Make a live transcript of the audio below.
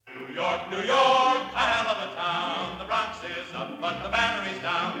New York, a hell of a town. The Bronx is up, but the Banner is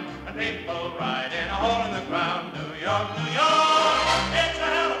down. And people ride in a hole in the ground. New York, it's a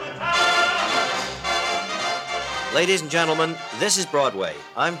hell of a town. Ladies and gentlemen, this is Broadway.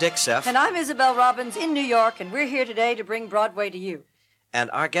 I'm Dick Seff. And I'm Isabel Robbins in New York, and we're here today to bring Broadway to you. And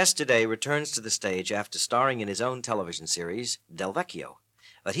our guest today returns to the stage after starring in his own television series, Del Vecchio.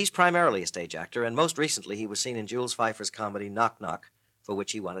 But he's primarily a stage actor, and most recently he was seen in Jules Feiffer's comedy Knock Knock, for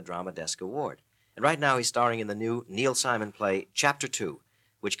which he won a Drama Desk Award. And right now he's starring in the new Neil Simon play Chapter 2,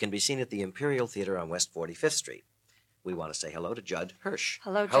 which can be seen at the Imperial Theater on West 45th Street. We want to say hello to Judd Hirsch.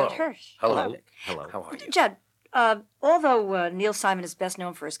 Hello, Judd Hirsch. Hello. Hello. How are you? Judd, although Neil Simon is best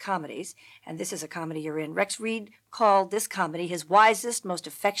known for his comedies, and this is a comedy you're in, Rex Reed called this comedy his wisest, most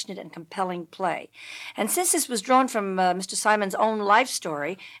affectionate, and compelling play. And since this was drawn from Mr. Simon's own life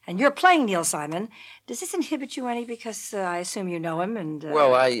story, and you're playing Neil Simon, does this inhibit you any? Because I assume you know him, and...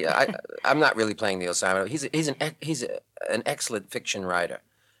 Well, I'm not really playing Neil Simon. He's an excellent fiction writer.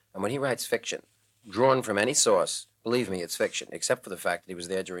 And when he writes fiction, drawn from any source, believe me, it's fiction, except for the fact that he was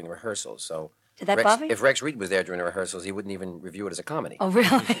there during the rehearsals, so... Did that bother you? If Rex Reed was there during the rehearsals, he wouldn't even review it as a comedy. Oh,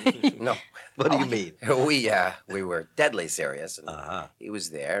 really? No. What do you mean? We were deadly serious, and he was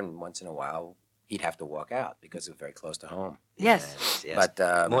there, and once in a while, he'd have to walk out because it was very close to home. Yes. Yes.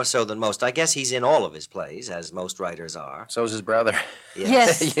 But more so than most. I guess he's in all of his plays, as most writers are. so is his brother.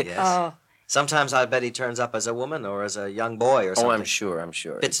 Yes. Yes. Oh, Sometimes I bet he turns up as a woman or as a young boy or something. I'm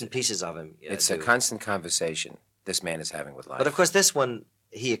sure. Bits and pieces of him. It's a constant conversation this man is having with life. But of course, this one,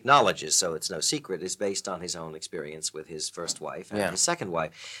 he acknowledges, so it's no secret, is based on his own experience with his first wife and his second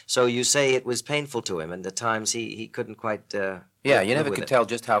wife. So you say it was painful to him, and at times he couldn't quite... you never could tell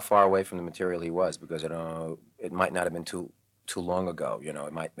just how far away from the material he was, because it might not have been too long ago.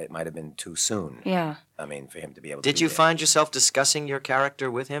 It might have been too soon. yeah. I mean, for him to be able to Did be you there. find yourself discussing your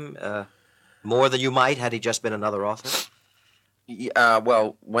character with him more than you might had he just been another author?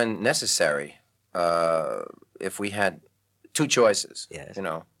 Well, when necessary, if we had two choices, Yes.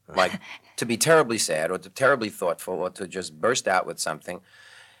 like to be terribly sad or to terribly thoughtful or to just burst out with something.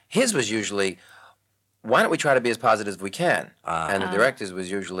 His was usually, why don't we try to be as positive as we can? And the director's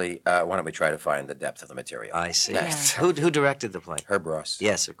was usually, why don't we try to find the depth of the material? I see. Yes. Who directed the play? Herb Ross.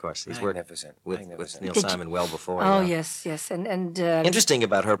 Yes, of course. He's worked Magnificent. with Magnificent. Neil Did you- Simon well before. Oh, yeah. yes. And Interesting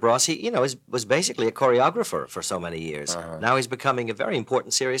about Herb Ross, he was basically a choreographer for so many years. Now he's becoming a very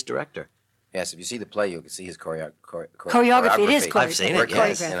important, serious director. Yes, if you see the play, you can see his choreography. Choreography, it is choreography. I've seen it,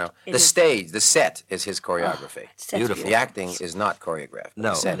 Yes, Choreographed. It the is. stage, the set is his choreography. It's Beautiful. The acting is not choreographed. No,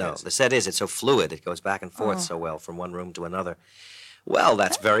 the set no. is. The set is. It's so fluid. It goes back and forth so well from one room to another. Well,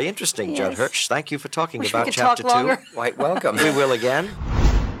 that's very interesting, Judd Yes. Hirsch. Thank you for talking Wish we about could Chapter talk longer. 2. Quite welcome. We will again.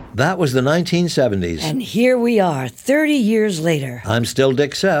 That was the 1970s. And here we are, 30 years later. I'm still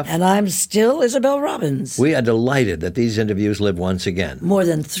Dick Seff. And I'm still Isabel Robbins. We are delighted that these interviews live once again. More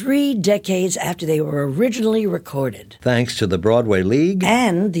than 3 decades after they were originally recorded. Thanks to the Broadway League.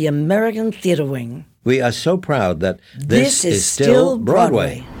 And the American Theater Wing. We are so proud that this is still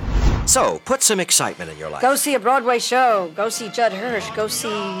Broadway. So, put some excitement in your life. go see a Broadway show. Go see Judd Hirsch. Go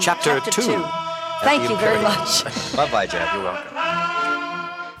see Chapter 2. Thank you very much. Bye-bye, Judd. You're welcome.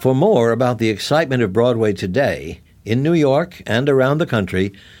 For more about the excitement of Broadway today, in New York and around the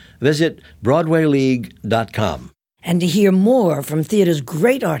country, visit BroadwayLeague.com. And to hear more from theater's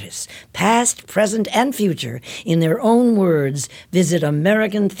great artists, past, present, and future, in their own words, visit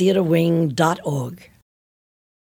AmericanTheaterWing.org.